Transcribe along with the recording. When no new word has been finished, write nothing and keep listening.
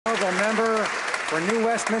Honourable member for New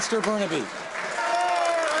Westminster Burnaby.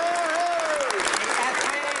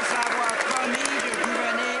 Après avoir promis de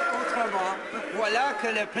gouverner autrement, voilà que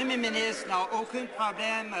le Premier ministre n'a aucun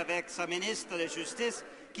problème avec sa ministre de la Justice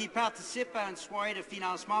qui participe à une soirée de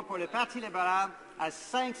financement pour le Parti libéral à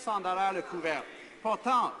 500 $ le couvert.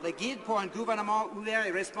 Pourtant, le guide pour un gouvernement ouvert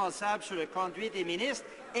et responsable sur la conduite des ministres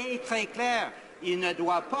est très clair. Il ne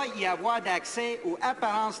doit pas y avoir d'accès ou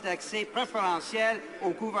apparence d'accès préférentiel au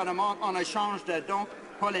gouvernement en échange de dons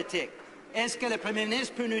politiques. Est-ce que le Premier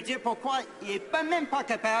ministre peut nous dire pourquoi il n'est même pas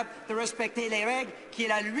capable de respecter les règles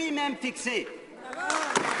qu'il a lui-même fixées?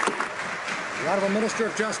 The Honourable Minister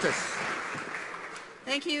of Justice.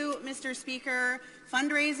 Thank you, Mr. Speaker.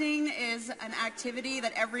 Fundraising is an activity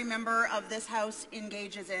that every member of this House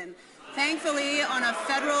engages in. Thankfully, on a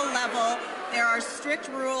federal level, there are strict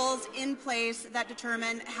rules in place that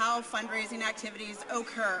determine how fundraising activities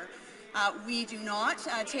occur. We do not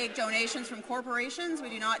take donations from corporations. We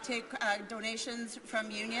do not take donations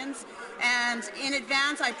from unions. And in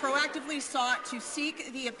advance, I proactively sought to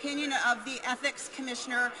seek the opinion of the Ethics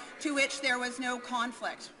Commissioner, to which there was no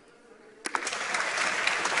conflict.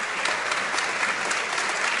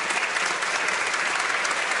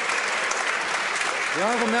 The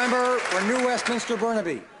Honourable member for New Westminster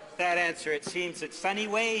Burnaby. That answer, it seems that sunny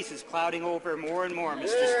ways is clouding over more and more, Mr.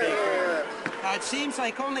 Speaker. It seems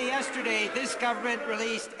like only yesterday this government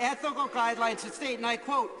released ethical guidelines that state, and I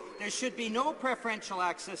quote, there should be no preferential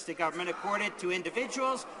access to government accorded to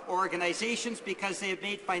individuals or organizations because they have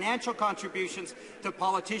made financial contributions to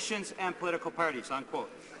politicians and political parties, unquote.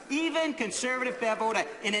 Even Conservative Bev Oda,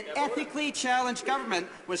 in an ethically challenged government,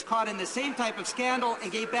 was caught in the same type of scandal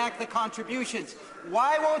and gave back the contributions.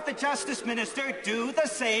 Why won't the Justice Minister do the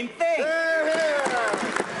same thing?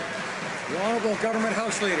 The Honourable Government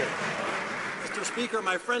House Leader. Mr. Speaker,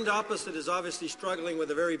 my friend opposite is obviously struggling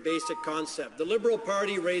with a very basic concept. The Liberal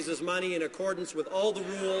Party raises money in accordance with all the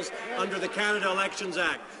rules under the Canada Elections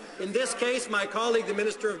Act. In this case, my colleague, the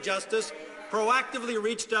Minister of Justice, proactively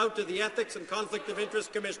reached out to the Ethics and Conflict of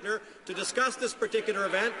Interest Commissioner to discuss this particular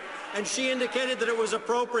event, and she indicated that it was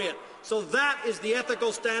appropriate. So that is the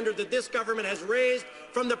ethical standard that this government has raised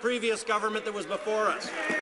from the previous government that was before us.